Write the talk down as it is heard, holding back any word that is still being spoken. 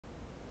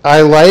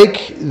I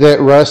like that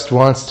Rust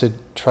wants to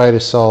try to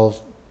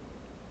solve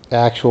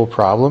actual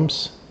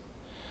problems.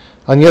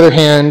 On the other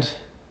hand,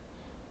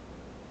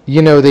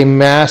 you know, they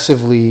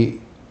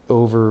massively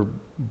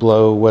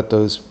overblow what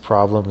those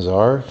problems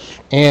are.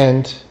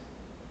 And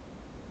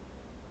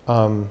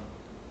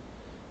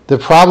the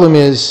problem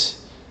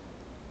is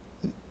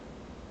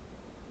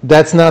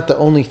that's not the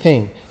only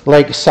thing.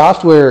 Like,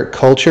 software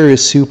culture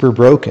is super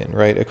broken,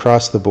 right,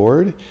 across the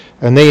board,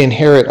 and they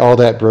inherit all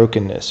that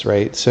brokenness,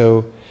 right?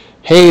 So,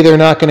 hey, they're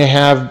not going to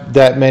have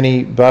that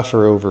many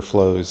buffer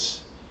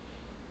overflows.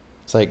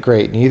 It's like,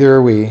 great, neither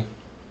are we.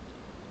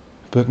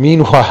 But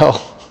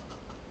meanwhile,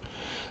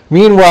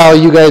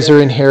 you guys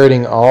are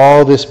inheriting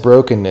all this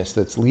brokenness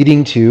that's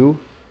leading to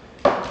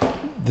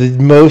the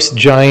most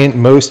giant,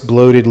 most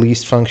bloated,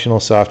 least functional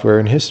software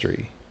in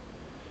history.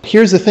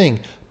 Here's the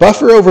thing.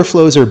 Buffer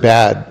overflows are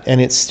bad,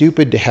 and it's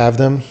stupid to have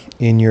them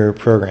in your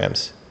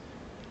programs.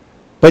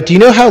 But do you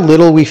know how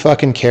little we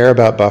fucking care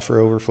about buffer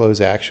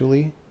overflows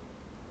actually?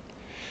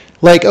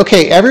 Like,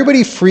 okay,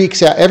 everybody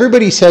freaks out.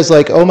 Everybody says,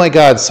 like, oh my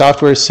God,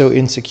 software is so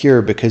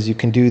insecure because you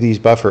can do these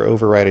buffer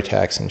override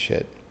attacks and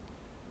shit.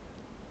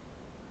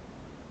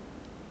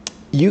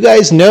 You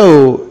guys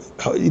know,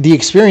 the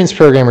experienced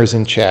programmers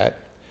in chat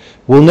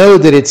will know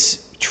that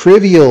it's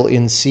trivial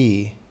in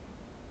C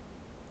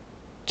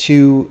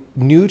to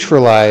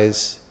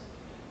neutralize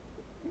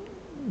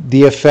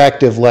the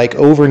effect of like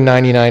over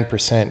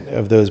 99%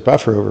 of those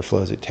buffer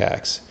overflows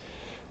attacks.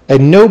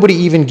 And nobody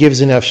even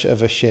gives enough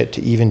of a shit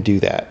to even do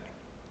that.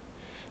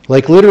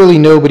 Like, literally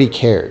nobody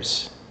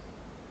cares.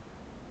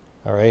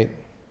 All right?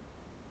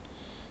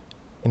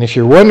 And if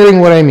you're wondering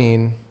what I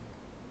mean,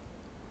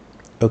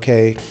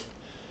 okay,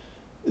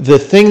 the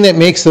thing that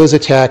makes those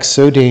attacks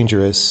so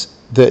dangerous,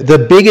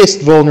 the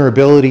biggest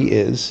vulnerability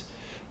is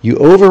you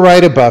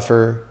override a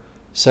buffer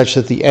such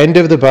that the end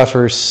of the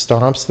buffer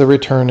stomps the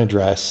return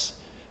address,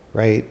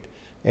 right?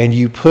 And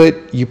you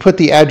put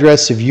the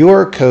address of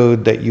your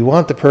code that you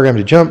want the program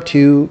to jump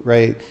to,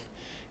 right?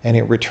 And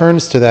it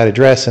returns to that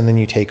address, and then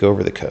you take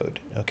over the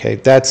code. Okay,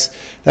 that's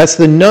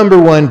the number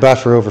one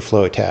buffer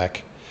overflow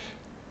attack.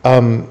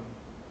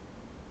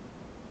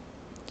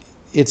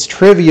 It's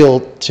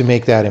trivial to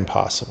make that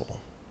impossible.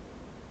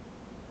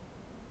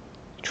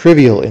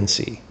 Trivial in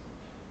C.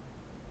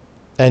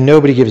 And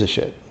nobody gives a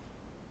shit.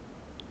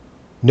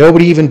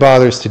 Nobody even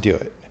bothers to do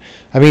it.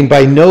 I mean,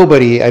 by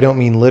nobody, I don't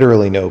mean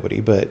literally nobody,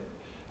 but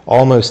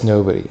almost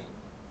nobody.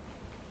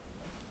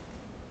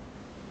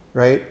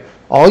 Right?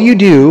 All you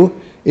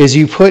do is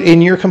you put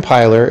in your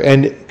compiler,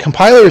 and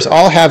compilers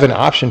all have an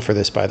option for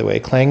this, by the way.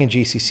 Clang and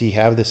GCC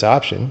have this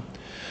option.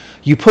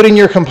 You put in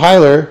your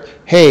compiler,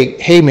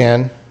 hey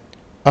man,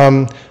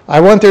 I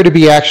want there to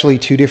be actually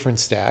two different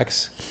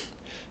stacks.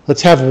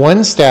 Let's have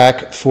one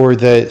stack for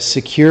the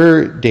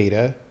secure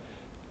data,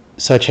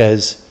 such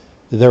as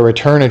the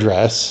return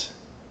address,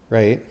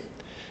 right?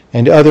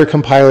 And other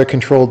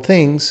compiler-controlled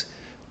things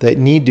that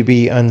need to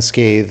be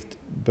unscathed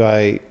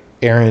by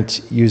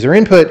errant user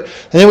input.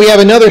 And then we have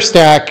another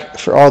stack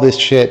for all this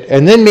shit.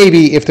 And then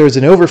maybe if there's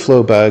an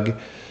overflow bug,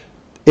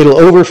 it'll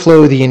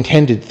overflow the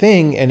intended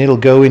thing and it'll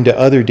go into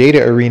other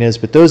data arenas,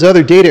 but those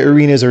other data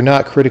arenas are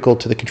not critical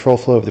to the control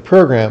flow of the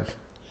program.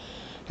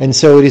 And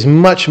so it is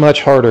much,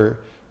 much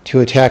harder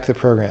to attack the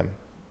program.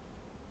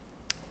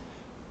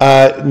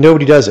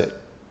 Nobody does it.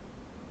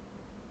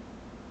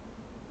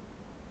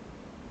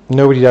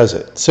 Nobody does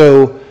it.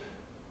 So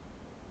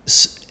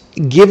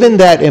given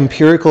that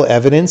empirical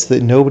evidence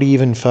that nobody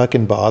even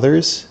fucking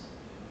bothers,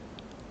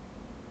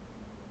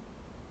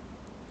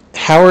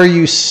 how are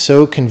you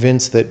so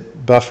convinced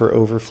that buffer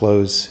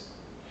overflows,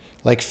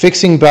 like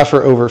fixing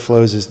buffer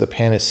overflows is the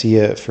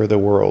panacea for the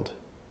world?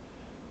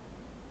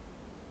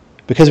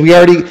 Because we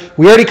already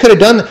could have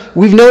done,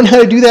 we've known how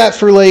to do that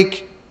for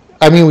like,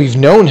 I mean, we've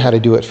known how to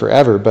do it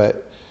forever,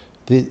 but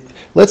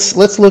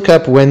let's look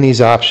up when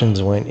these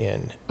options went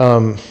in.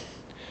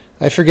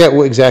 I forget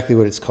exactly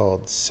what it's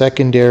called.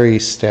 Secondary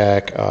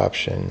stack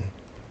option.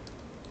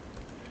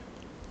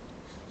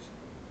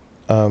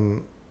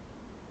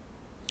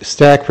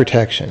 Stack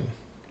protection.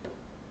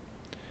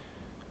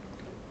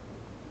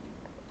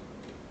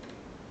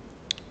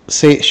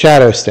 Say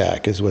shadow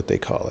stack is what they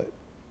call it.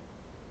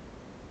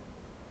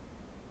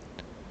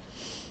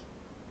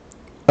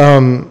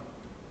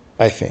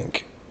 I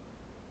think.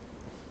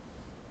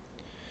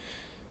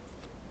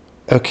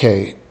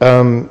 Okay.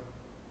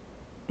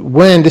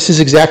 When, this is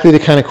exactly the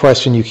kind of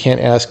question you can't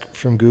ask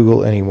from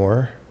Google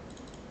anymore.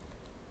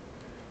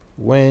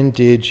 When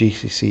did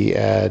GCC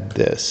add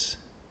this?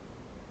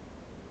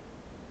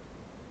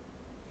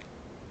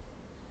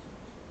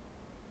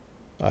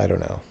 I don't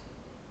know.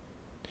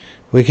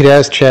 We could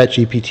ask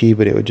ChatGPT,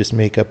 but it would just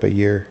make up a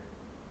year.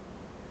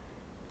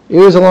 It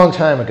was a long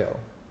time ago.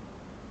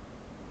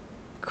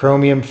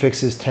 Chromium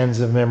fixes tens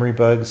of memory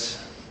bugs.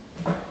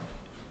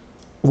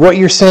 What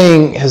you're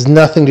saying has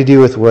nothing to do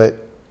with what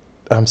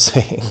I'm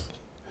saying.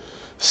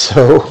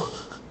 So,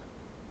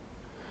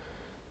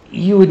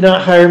 you would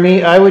not hire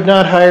me, I would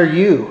not hire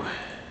you.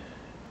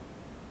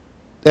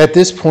 at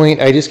this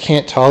point, I just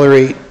can't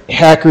tolerate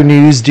Hacker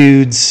News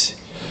dudes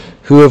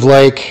who have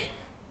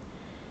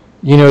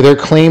their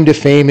claim to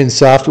fame in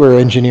software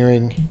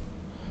engineering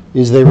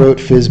is they wrote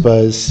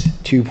FizzBuzz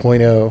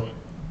 2.0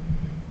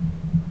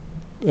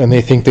 and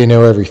they think they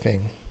know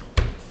everything.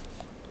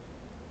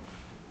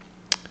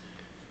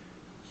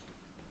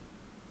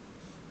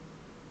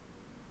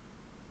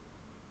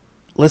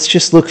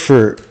 Let's look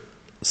for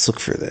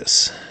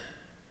this.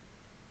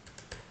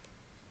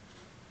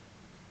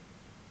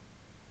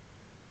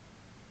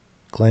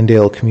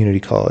 Glendale Community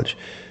College.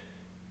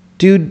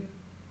 Dude,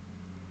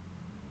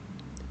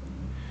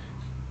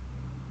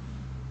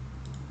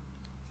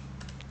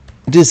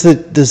 does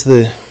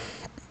the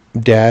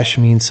dash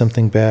mean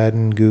something bad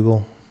in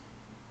Google?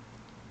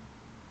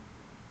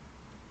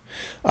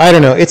 I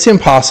don't know. It's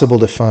impossible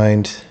to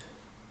find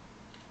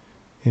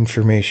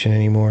information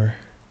anymore.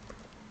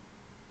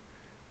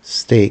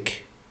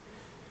 Stake.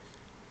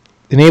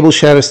 Enable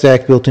shadow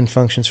stack built-in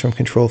functions from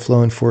control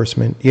flow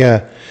enforcement.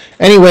 Yeah.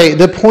 Anyway,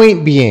 the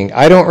point being,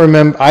 I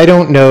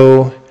don't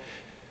know.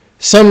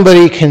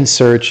 Somebody can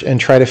search and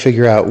try to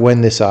figure out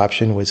when this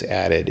option was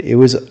added. It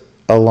was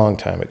a long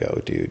time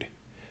ago, dude.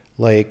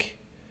 Like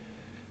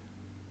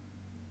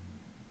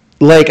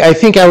I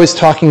think I was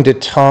talking to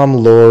Tom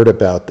Lord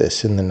about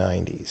this in the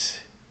 90s.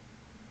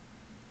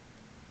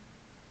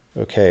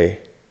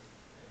 Okay.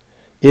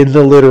 In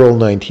the literal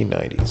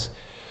 1990s.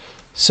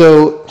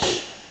 So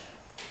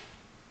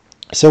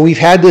we've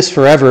had this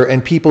forever,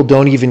 and people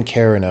don't even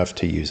care enough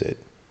to use it.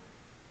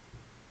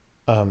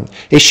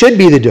 It should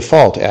be the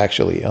default,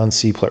 actually, on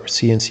C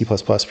and C++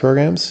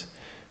 programs,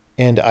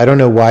 and I don't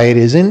know why it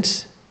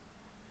isn't,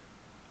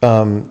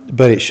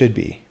 but it should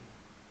be.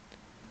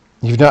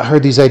 You've not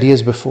heard these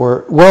ideas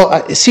before?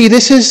 Well, see,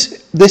 this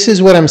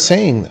is what I'm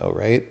saying, though,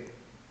 right?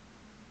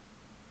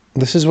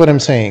 This is what I'm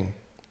saying.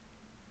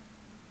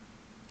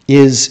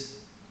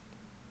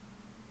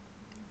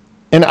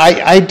 And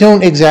I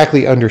don't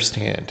exactly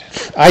understand.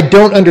 I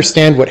don't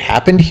understand what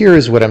happened here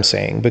is what I'm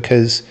saying,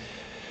 because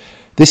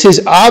this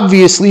is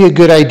obviously a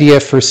good idea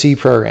for C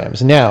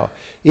programs. Now,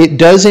 it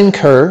does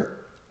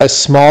incur a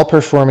small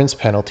performance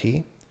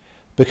penalty,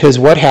 because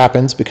what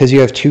happens, because you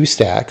have two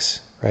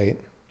stacks, right?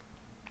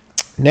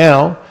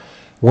 Now,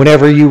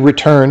 whenever you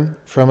return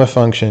from a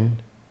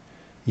function,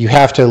 you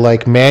have to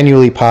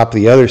manually pop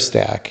the other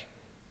stack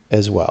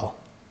as well,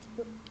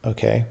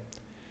 okay?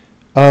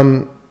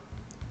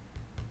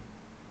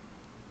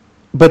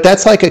 But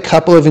that's like a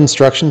couple of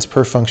instructions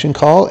per function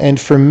call. And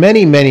for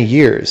many, many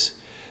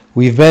years,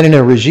 we've been in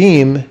a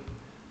regime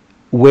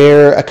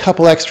where a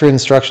couple extra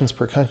instructions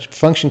per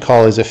function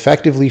call is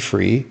effectively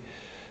free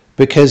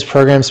because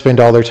programs spend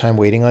all their time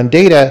waiting on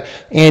data.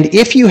 And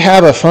if you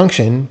have a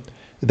function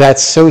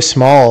that's so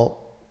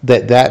small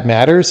that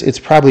matters, it's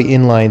probably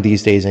inline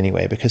these days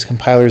anyway, because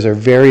compilers are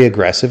very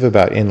aggressive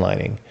about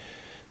inlining.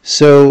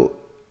 So,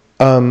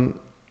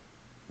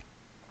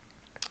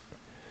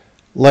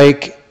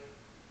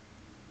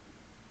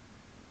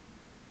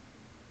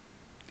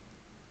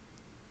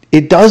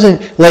 it doesn't,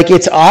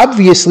 it's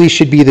obviously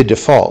should be the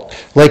default.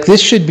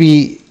 This should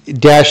be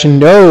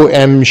 -no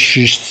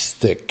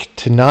mshtick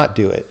to not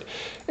do it.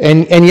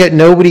 And yet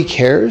nobody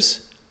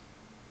cares.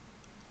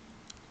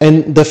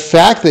 And the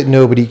fact that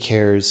nobody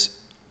cares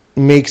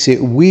makes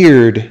it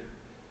weird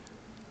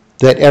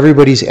that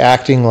everybody's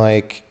acting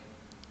like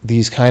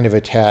these kind of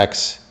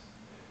attacks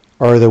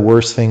are the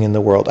worst thing in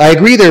the world. I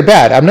agree they're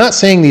bad. I'm not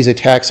saying these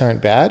attacks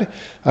aren't bad.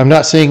 I'm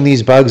not saying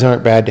these bugs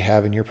aren't bad to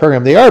have in your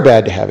program. They are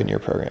bad to have in your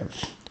program.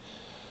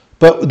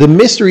 But the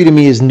mystery to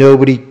me is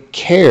nobody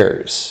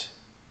cares.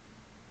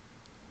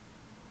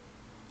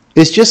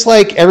 It's just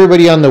like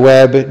everybody on the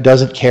web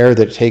doesn't care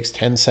that it takes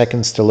 10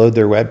 seconds to load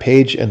their web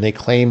page, and they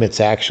claim it's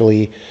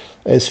actually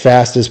as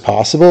fast as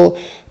possible.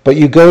 But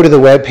you go to the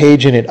web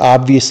page and it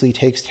obviously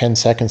takes 10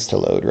 seconds to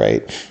load,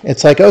 right?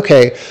 It's like,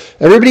 okay,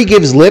 everybody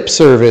gives lip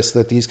service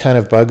that these kind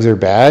of bugs are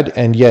bad,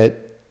 and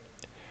yet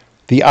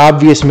the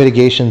obvious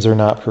mitigations are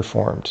not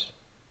performed.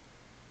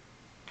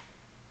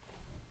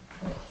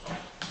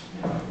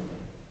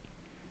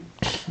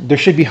 There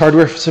should be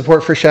hardware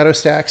support for shadow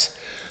stacks.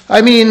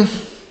 I mean,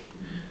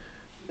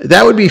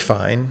 that would be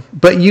fine,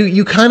 but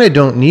you kind of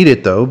don't need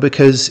it though,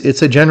 because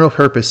it's a general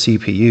purpose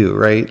CPU,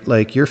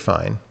 right? You're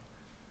fine.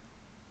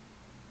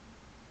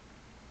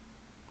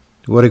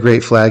 What a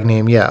great flag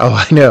name. Yeah, oh,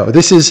 I know.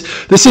 This is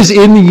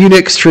in the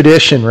Unix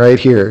tradition right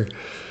here.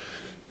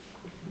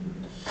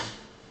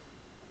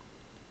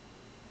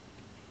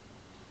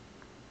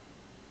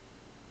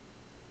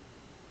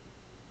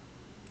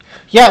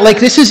 Yeah,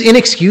 this is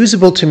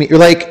inexcusable to me.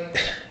 You're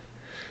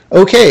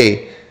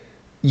okay,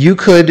 you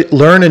could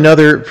learn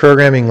another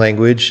programming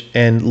language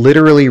and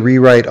literally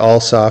rewrite all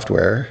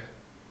software,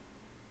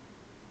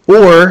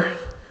 or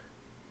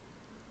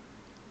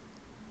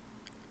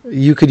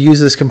you could use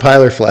this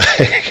compiler flag.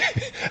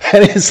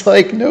 And it's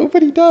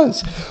nobody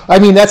does. I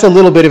mean, that's a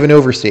little bit of an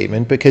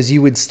overstatement, because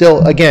you would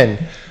still, again,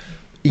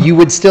 you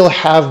would still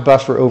have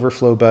buffer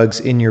overflow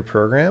bugs in your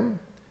program.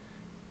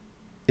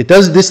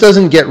 This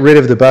doesn't get rid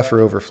of the buffer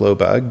overflow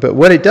bug, but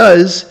what it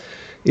does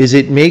is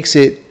it makes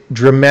it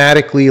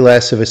dramatically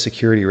less of a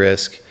security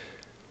risk,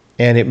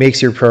 and it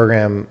makes your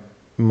program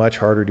much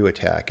harder to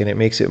attack, and it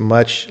makes it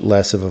much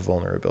less of a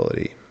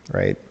vulnerability,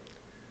 right?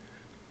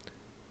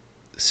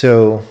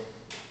 So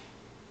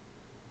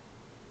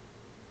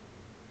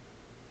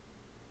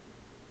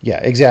yeah,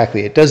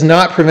 exactly. It does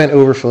not prevent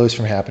overflows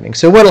from happening.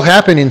 So what will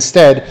happen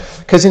instead,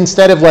 because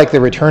instead of like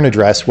the return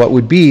address, what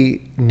would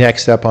be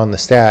next up on the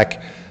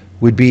stack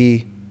would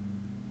be,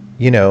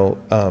 you know,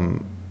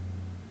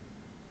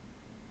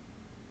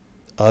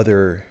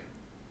 other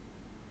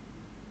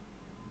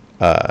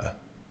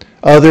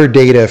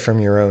data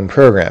from your own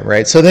program,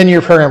 right? So then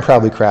your program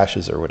probably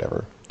crashes or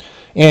whatever.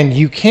 And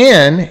you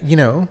can, you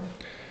know,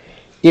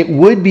 it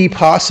would be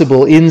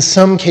possible in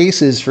some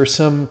cases for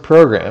some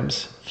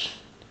programs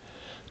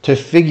to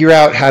figure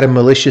out how to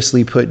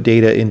maliciously put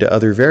data into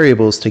other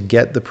variables to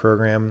get the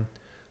program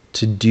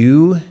to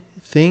do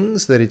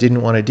things that it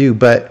didn't want to do.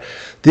 But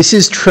this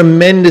is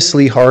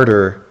tremendously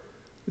harder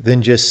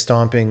than just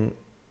stomping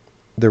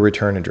the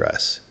return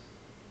address,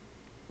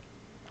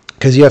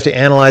 because you have to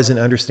analyze and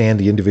understand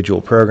the individual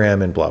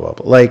program and blah, blah,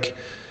 blah. Like,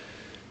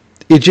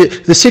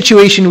 the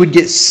situation would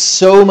get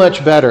so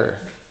much better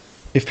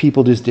if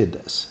people just did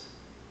this.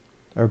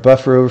 Our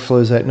buffer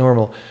overflows at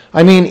normal.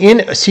 I mean,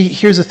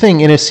 here's the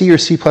thing, in a C or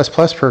C++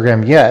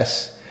 program,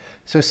 yes.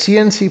 So C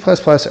and C++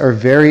 are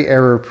very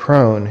error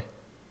prone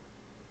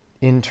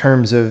in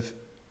terms of,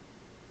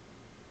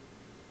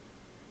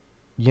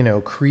 you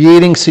know,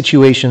 creating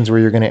situations where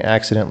you're going to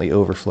accidentally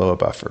overflow a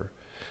buffer.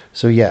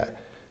 So yeah,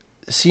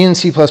 C and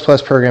C++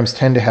 programs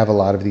tend to have a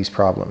lot of these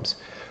problems.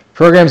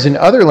 Programs in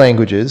other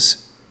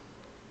languages,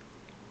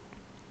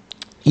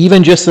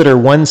 even just that are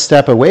one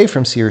step away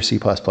from C or C++,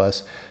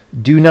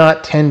 do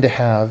not tend to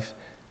have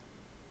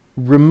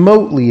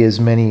remotely as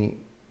many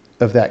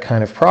of that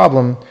kind of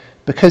problem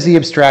because the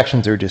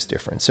abstractions are just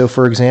different. So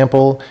for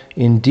example,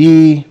 in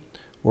D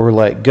or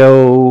like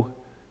Go,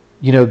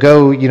 you know,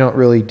 Go, you don't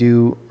really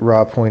do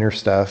raw pointer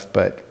stuff,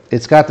 but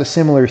it's got the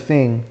similar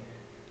thing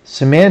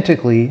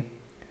semantically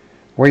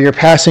where you're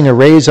passing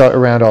arrays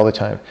around all the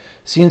time.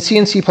 See, in C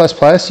and C++,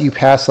 you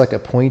pass like a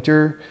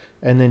pointer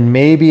and then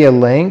maybe a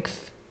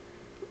length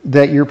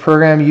that your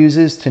program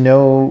uses to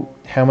know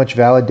how much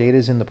valid data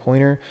is in the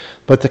pointer,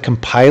 but the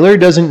compiler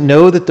doesn't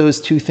know that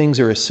those two things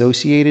are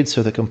associated,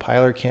 so the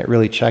compiler can't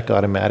really check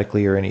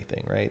automatically or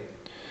anything, right?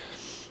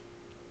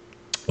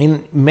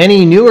 In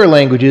many newer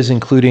languages,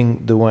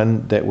 including the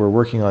one that we're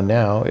working on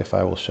now, if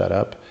I will shut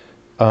up,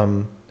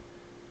 you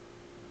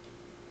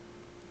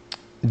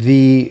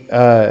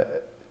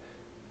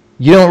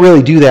don't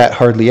really do that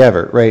hardly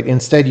ever, right?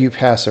 Instead, you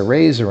pass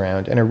arrays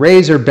around, and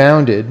arrays are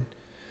bounded,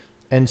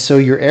 and so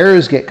your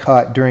errors get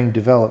caught during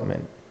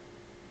development.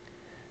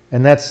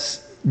 And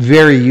that's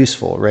very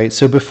useful, right?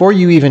 So before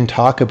you even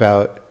talk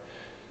about,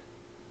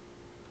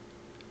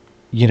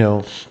 you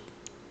know,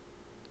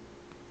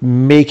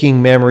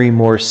 making memory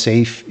more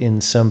safe in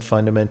some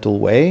fundamental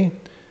way,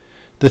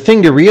 the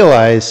thing to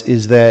realize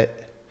is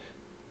that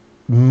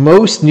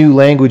most new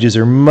languages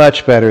are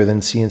much better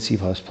than C and C++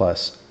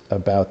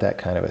 about that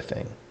kind of a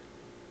thing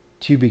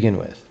to begin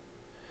with,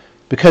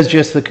 because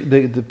just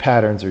the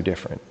patterns are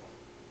different.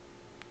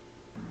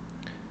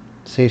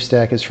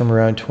 SafeStack is from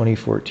around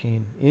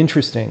 2014.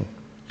 Interesting.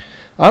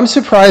 I'm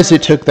surprised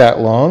it took that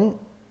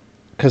long,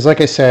 because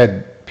like I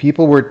said,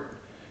 people were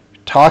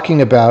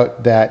talking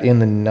about that in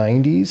the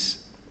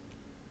 90s.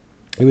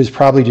 It was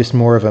probably just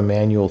more of a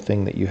manual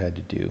thing that you had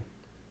to do.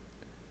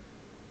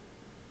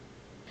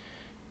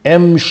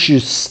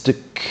 Mshustik.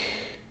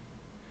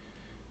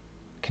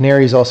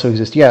 Canaries also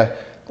exist. Yeah,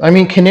 I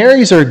mean,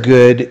 canaries are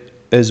good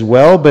as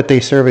well, but they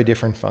serve a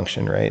different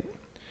function, right?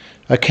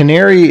 A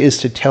canary is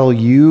to tell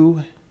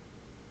you,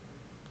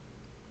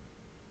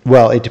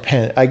 well, it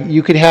depends.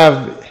 You could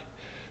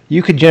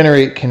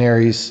generate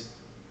canaries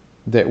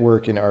that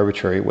work in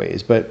arbitrary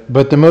ways,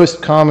 but the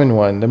most common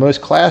one, the most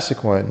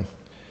classic one,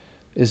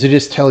 is to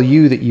just tell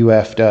you that you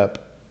effed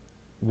up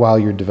while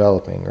you're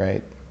developing,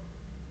 right?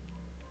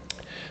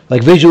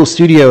 Like Visual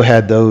Studio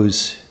had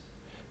those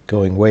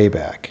going way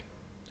back,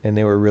 and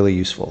they were really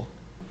useful.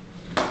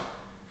 I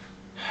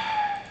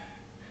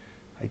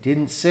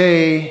didn't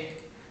say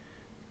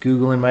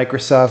Google and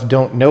Microsoft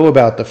don't know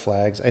about the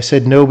flags. I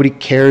said nobody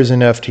cares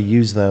enough to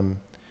use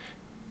them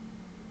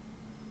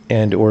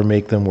and or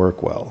make them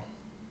work well.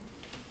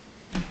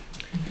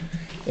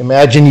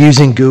 Imagine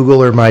using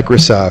Google or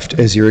Microsoft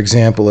as your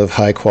example of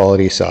high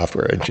quality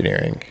software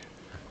engineering.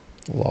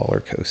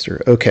 Roller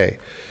coaster. Okay.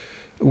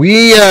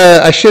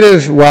 I should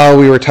have, while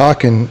we were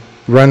talking,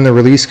 run the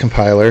release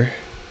compiler,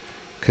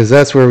 because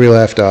that's where we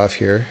left off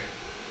here.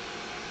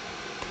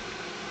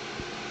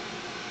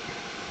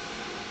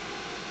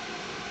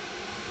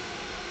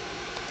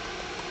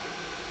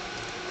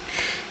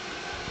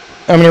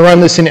 I'm going to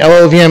run this in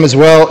LLVM as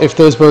well. If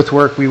those both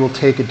work, we will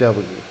take a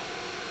W.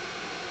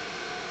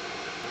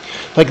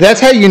 Like,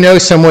 that's how you know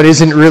someone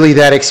isn't really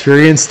that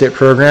experienced at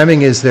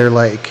programming, is they're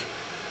like,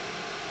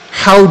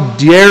 how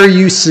dare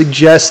you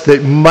suggest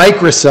that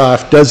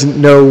Microsoft doesn't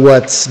know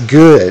what's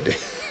good,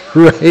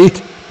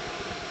 right?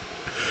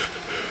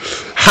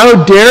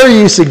 How dare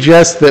you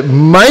suggest that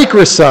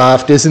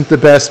Microsoft isn't the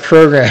best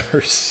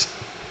programmers?